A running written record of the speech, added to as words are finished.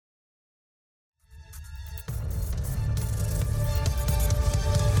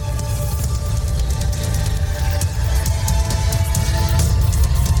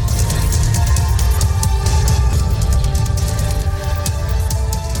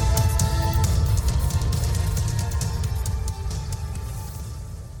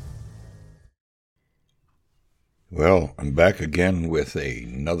Well, I'm back again with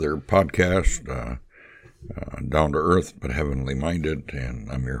another podcast, Down to Earth but Heavenly Minded,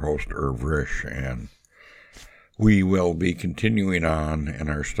 and I'm your host, Irv Risch, and we will be continuing on in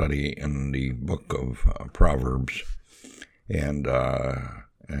our study in the book of Proverbs. And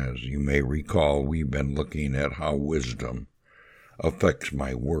as you may recall, we've been looking at how wisdom affects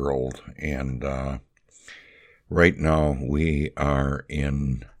my world, and right now we are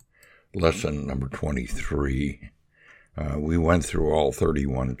in lesson number 23. We went through all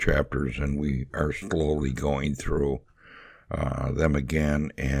 31 chapters, and we are slowly going through them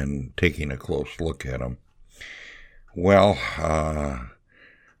again and taking a close look at them. Well,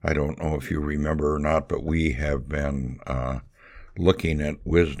 I don't know if you remember or not, but we have been looking at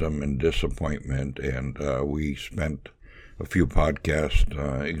wisdom and disappointment, and we spent a few podcasts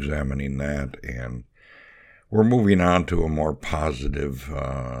examining that, and we're moving on to a more positive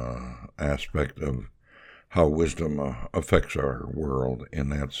aspect of how wisdom affects our world, and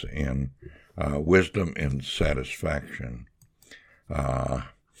that's in wisdom and satisfaction.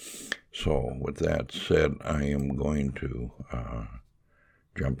 So with that said, I am going to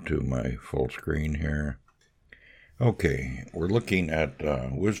jump to my full screen here. Okay, we're looking at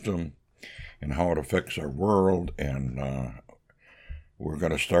wisdom and how it affects our world, and we're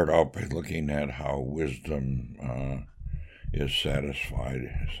going to start out by looking at how wisdom is satisfying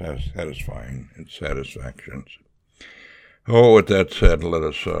its satisfactions. Oh, with that said, let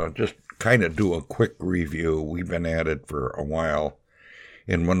us just kind of do a quick review. We've been at it for a while,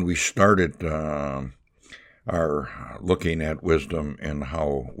 and when we started our looking at wisdom and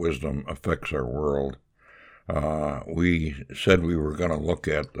how wisdom affects our world, we said we were going to look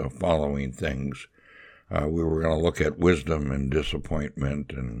at the following things. We were going to look at wisdom and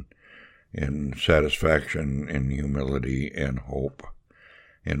disappointment, and in satisfaction, in humility, and hope.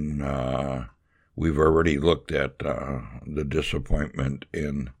 And we've already looked at the disappointment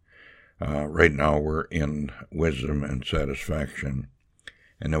in, right now we're in wisdom and satisfaction.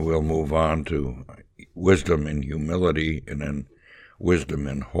 And then we'll move on to wisdom and humility, and then wisdom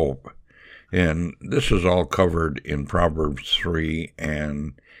and hope. And this is all covered in Proverbs 3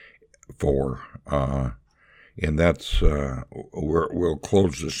 and 4. And that's, we'll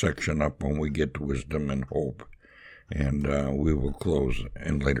close the section up when we get to wisdom and hope. And we will close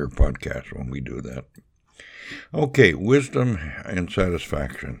in later podcasts when we do that. Okay, wisdom and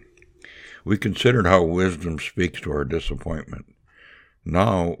satisfaction. We considered how wisdom speaks to our disappointment.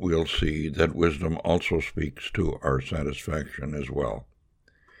 Now we'll see that wisdom also speaks to our satisfaction as well.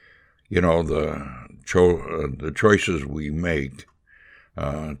 You know, the choices we make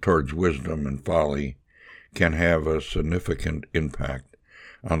towards wisdom and folly can have a significant impact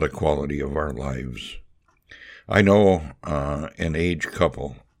on the quality of our lives. I know an aged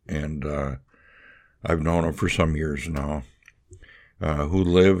couple, and I've known them for some years now, who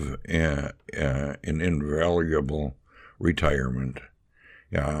live in invaluable retirement.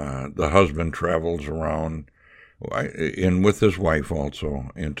 The husband travels around, and with his wife also,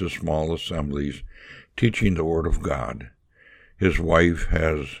 into small assemblies, teaching the Word of God. His wife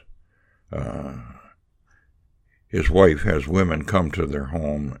has women come to their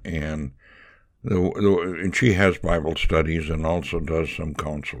home, and she has Bible studies and also does some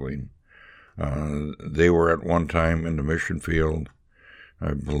counseling. They were at one time in the mission field.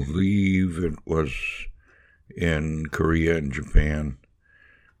 I believe it was in Korea and Japan.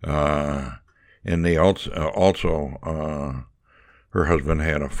 And they also her husband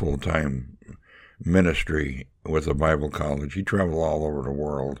had a full-time ministry with a Bible college. He traveled all over the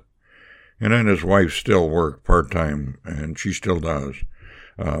world. And then his wife still worked part-time, and she still does,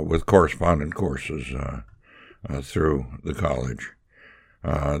 with correspondence courses through the college.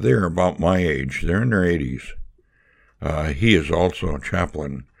 They're about my age. They're in their 80s. He is also a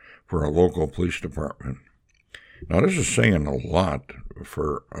chaplain for a local police department. Now, this is saying a lot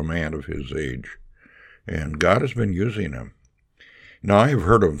for a man of his age, and God has been using him. Now, I have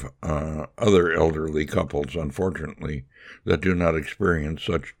heard of other elderly couples, unfortunately, that do not experience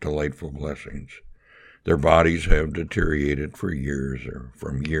such delightful blessings. Their bodies have deteriorated for years, or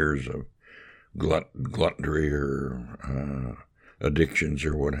from years of gluttony or addictions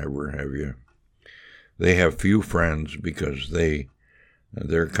or whatever have you. They have few friends because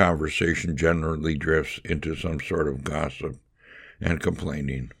their conversation generally drifts into some sort of gossip and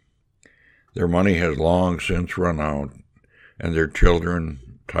complaining. Their money has long since run out, and their children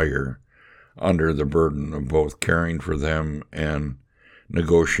tire under the burden of both caring for them and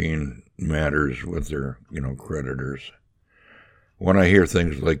negotiating matters with their, creditors. When I hear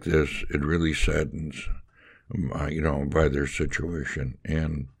things like this, it really saddens, by their situation.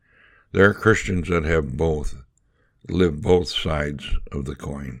 And there are Christians that have both live both sides of the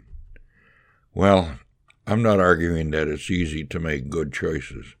coin. Well, I'm not arguing that it's easy to make good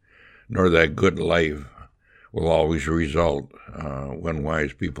choices, nor that good life will always result when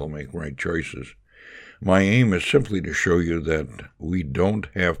wise people make right choices. My aim is simply to show you that we don't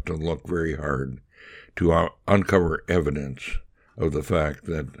have to look very hard to uncover evidence of the fact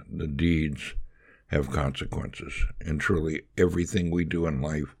that the deeds have consequences. And truly, everything we do in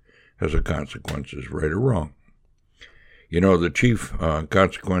life has a consequences, right or wrong. You know, the chief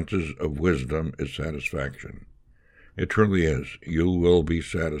consequences of wisdom is satisfaction. It truly is. You will be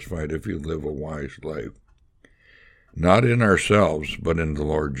satisfied if you live a wise life. Not in ourselves, but in the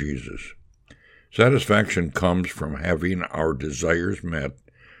Lord Jesus. Satisfaction comes from having our desires met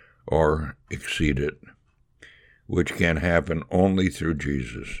or exceeded, which can happen only through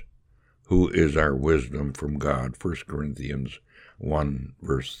Jesus, who is our wisdom from God, 1 Corinthians 1,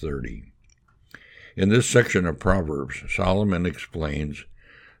 verse 30. In this section of Proverbs, Solomon explains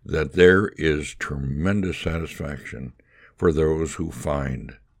that there is tremendous satisfaction for those who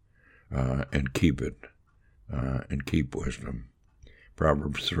find and keep it, and keep wisdom.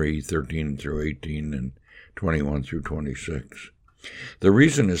 Proverbs 3:13 through 18 and 21 through 26. The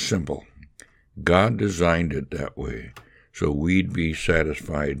reason is simple. God designed it that way, so we'd be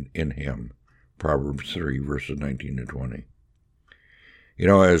satisfied in Him. Proverbs 3, verses 19 to 20. You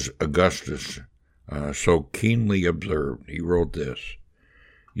know, as Augustus so keenly observed, he wrote this: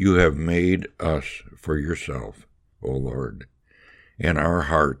 "You have made us for yourself, O Lord, and our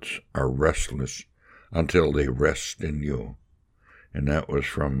hearts are restless until they rest in you." And that was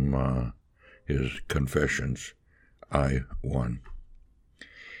from his Confessions, I-1.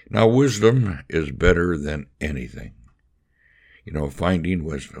 Now, wisdom is better than anything. You know, finding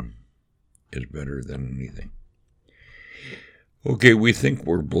wisdom is better than anything. Okay, we think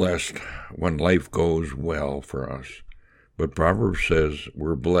we're blessed when life goes well for us, but Proverbs says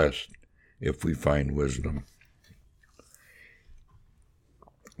we're blessed if we find wisdom.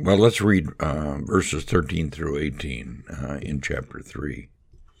 Well, let's read verses 13 through 18 in chapter 3.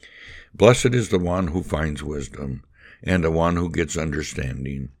 "Blessed is the one who finds wisdom, and the one who gets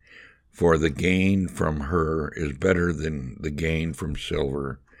understanding, for the gain from her is better than the gain from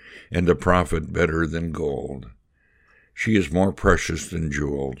silver, and the profit better than gold. She is more precious than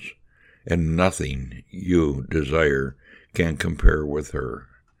jewels, and nothing you desire can compare with her.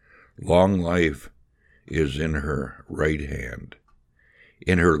 Long life is in her right hand.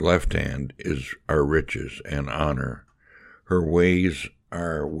 In her left hand are riches and honor. Her ways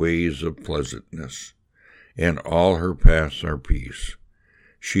are ways of pleasantness, and all her paths are peace.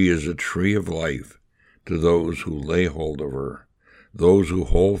 She is a tree of life to those who lay hold of her. Those who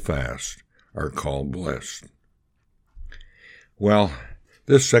hold fast are called blessed." Well,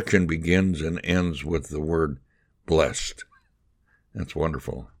 this section begins and ends with the word blessed. That's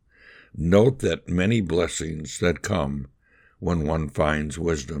wonderful. Note that many blessings that come when one finds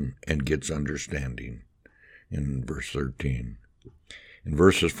wisdom and gets understanding, in verse 13. In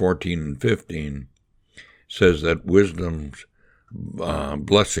verses 14 and 15, says that wisdom's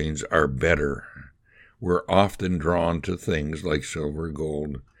blessings are better. We're often drawn to things like silver,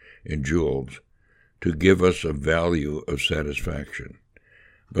 gold, and jewels to give us a value of satisfaction.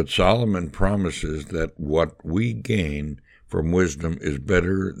 But Solomon promises that what we gain from wisdom is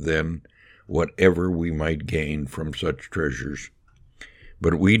better than whatever we might gain from such treasures.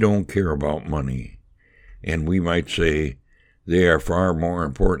 But we don't care about money, and we might say they are far more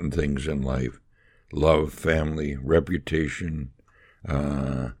important things in life: love, family, reputation,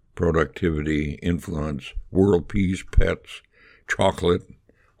 productivity, influence, world peace, pets, chocolate,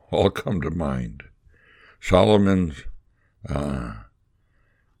 all come to mind. Solomon's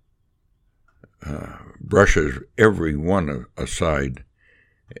brushes every one aside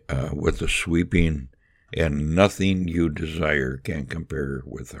with a sweeping, "and nothing you desire can compare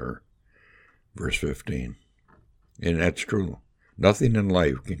with her." Verse 15. And that's true. Nothing in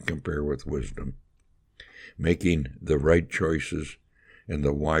life can compare with wisdom. Making the right choices and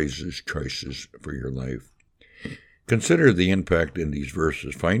the wisest choices for your life. Consider the impact in these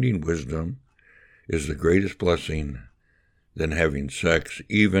verses. Finding wisdom is the greatest blessing than having sex,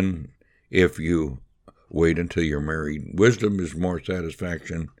 even if you wait until you're married. Wisdom is more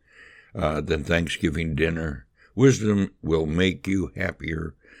satisfaction than Thanksgiving dinner. Wisdom will make you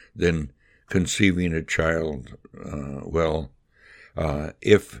happier than conceiving a child.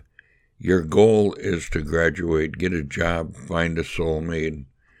 If your goal is to graduate, get a job, find a soulmate,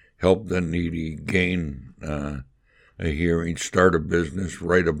 help the needy, gain a hearing, start a business,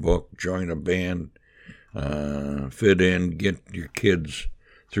 write a book, join a band, fit in, get your kids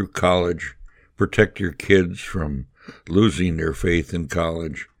through college, protect your kids from losing their faith in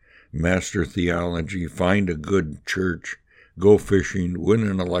college, master theology, find a good church, go fishing, win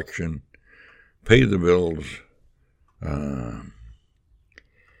an election, pay the bills,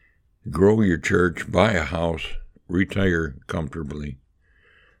 grow your church, buy a house, retire comfortably,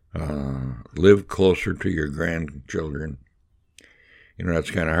 live closer to your grandchildren.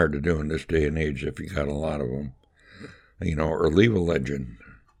 That's kind of hard to do in this day and age if you got a lot of them. Or leave a legend,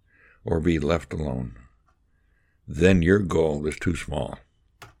 or be left alone. Then your goal is too small.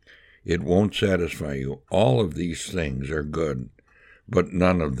 It won't satisfy you. All of these things are good, but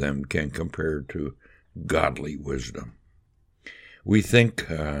none of them can compare to godly wisdom. We think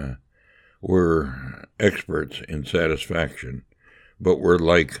we're experts in satisfaction, but we're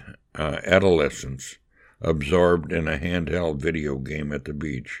like adolescents absorbed in a handheld video game at the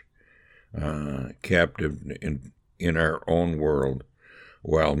beach, captive in our own world,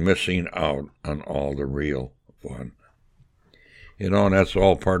 while missing out on all the real fun. That's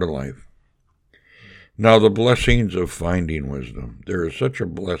all part of life. Now, the blessings of finding wisdom. There is such a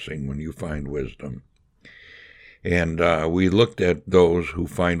blessing when you find wisdom. And we looked at those who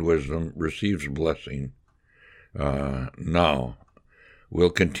find wisdom receives blessing. Now, we'll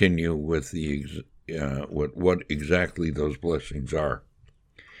continue with what exactly those blessings are.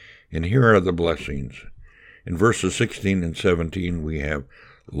 And here are the blessings. In verses 16 and 17, we have,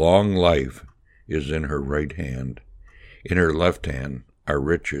 long life is in her right hand. In her left hand are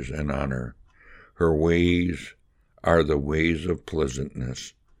riches and honor. Her ways are the ways of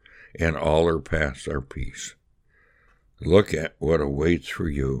pleasantness, and all her paths are peace. Look at what awaits for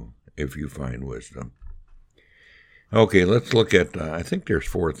you if you find wisdom. Okay, let's look at, I think there's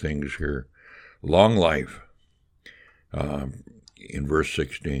 4 things here. Long life, in verse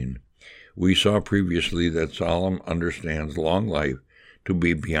 16. We saw previously that Solomon understands long life to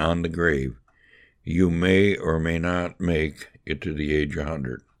be beyond the grave. You may or may not make it to the age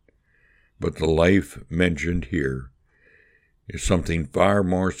 100. But the life mentioned here is something far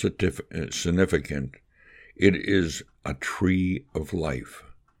more significant. It is a tree of life.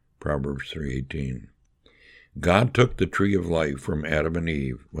 Proverbs 3:18. God took the tree of life from Adam and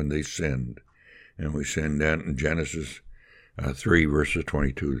Eve when they sinned. And we seen that in Genesis 3, verses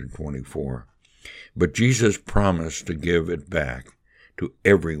 22 to 24. But Jesus promised to give it back to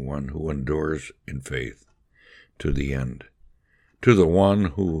everyone who endures in faith to the end. To the one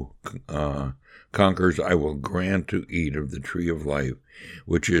who conquers, I will grant to eat of the tree of life,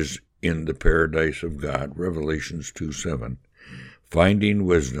 which is in the paradise of God. Revelations 2:7. Finding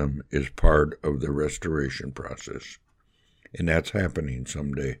wisdom is part of the restoration process, and that's happening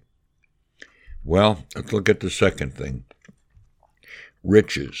someday. Well, let's look at the second thing.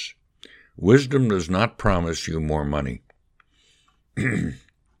 Riches. Wisdom does not promise you more money.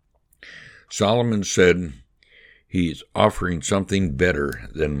 Solomon said he's offering something better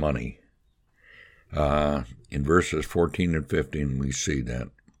than money. In verses 14 and 15, we see that.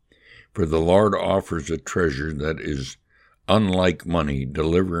 For the Lord offers a treasure that is unlike money,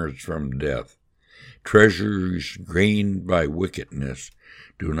 deliverance from death. Treasures gained by wickedness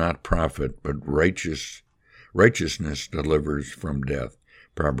do not profit, but righteousness delivers from death.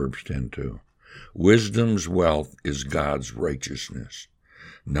 Proverbs 10:2. Wisdom's wealth is God's righteousness,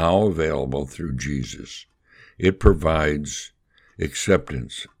 now available through Jesus. It provides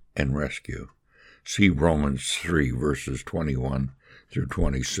acceptance and rescue. See Romans 3, verses 21 through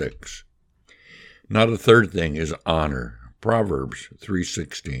 26. Now the third thing is honor. Proverbs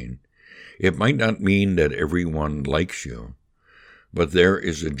 3:16. It might not mean that everyone likes you, but there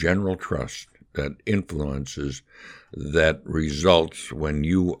is a general trust that influences that results when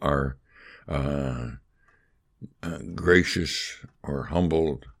you are gracious or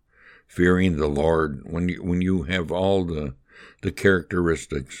humbled, fearing the Lord, when you have all the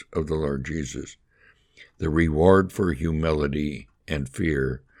characteristics of the Lord Jesus. The reward for humility and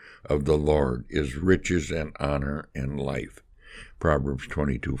fear of the Lord is riches and honor and life. Proverbs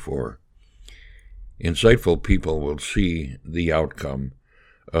 22:4. Insightful people will see the outcome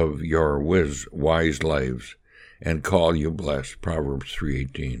of your wise lives and call you blessed. Proverbs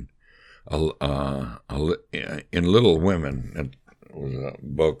 3:18. In Little Women, it was a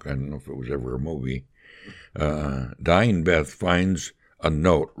book, I don't know if it was ever a movie, dying Beth finds a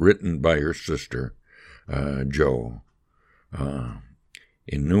note written by her sister, Jo,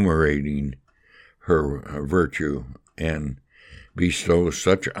 enumerating her virtue and bestows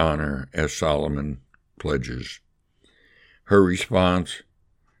such honor as Solomon pledges. Her response,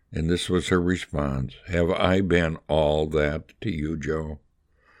 and this was her response, have I been all that to you, Jo?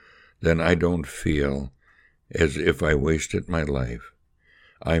 Then I don't feel as if I wasted my life.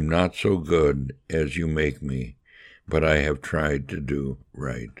 I'm not so good as you make me, but I have tried to do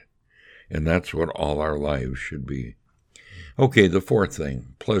right. And that's what all our lives should be. Okay, the fourth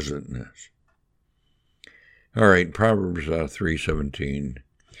thing, pleasantness. All right, Proverbs 3:17.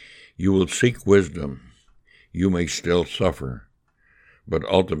 You will seek wisdom. You may still suffer, but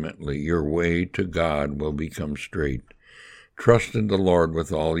ultimately your way to God will become straight. Trust in the Lord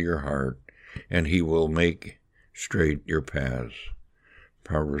with all your heart, and he will make straight your paths.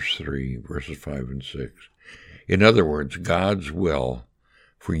 Proverbs 3, verses 5 and 6. In other words, God's will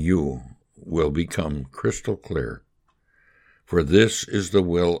for you will become crystal clear. For this is the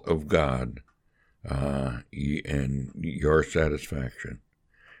will of God and your satisfaction.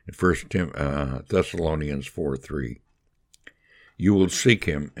 In 1 Thessalonians 4:3. You will seek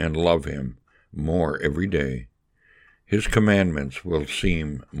him and love him more every day. His commandments will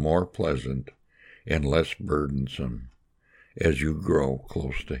seem more pleasant and less burdensome as you grow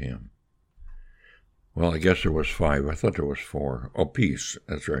close to him. Well, I guess there was 5. I thought there was 4. Oh, peace.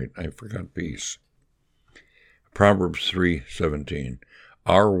 That's right. I forgot peace. Proverbs 3:17.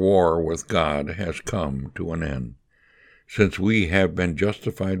 Our war with God has come to an end. Since we have been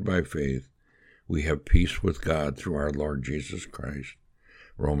justified by faith, we have peace with God through our Lord Jesus Christ.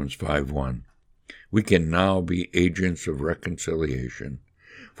 Romans 5:1. We can now be agents of reconciliation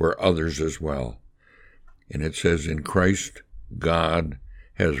for others as well. And it says, in Christ, God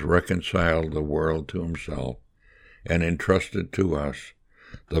has reconciled the world to himself and entrusted to us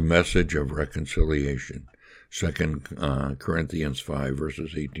the message of reconciliation. 2 Corinthians 5,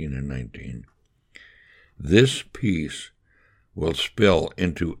 verses 18 and 19. This peace will spill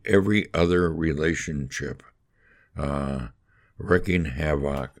into every other relationship, wreaking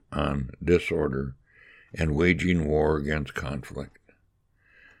havoc on disorder and waging war against conflict.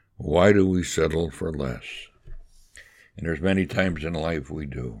 Why do we settle for less? And there's many times in life we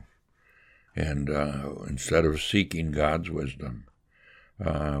do. And instead of seeking God's wisdom,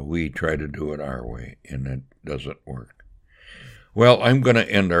 we try to do it our way, and it doesn't work. Well, I'm going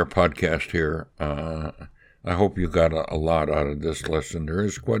to end our podcast here. I hope you got a lot out of this lesson. There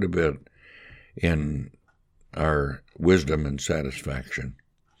is quite a bit in our wisdom and satisfaction.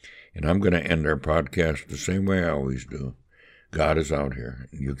 And I'm going to end our podcast the same way I always do. God is out here,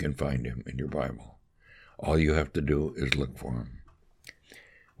 and you can find him in your Bible. All you have to do is look for him.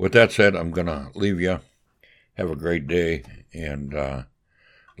 With that said, I'm going to leave you. Have a great day, and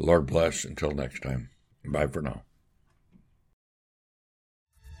Lord bless until next time. Bye for now.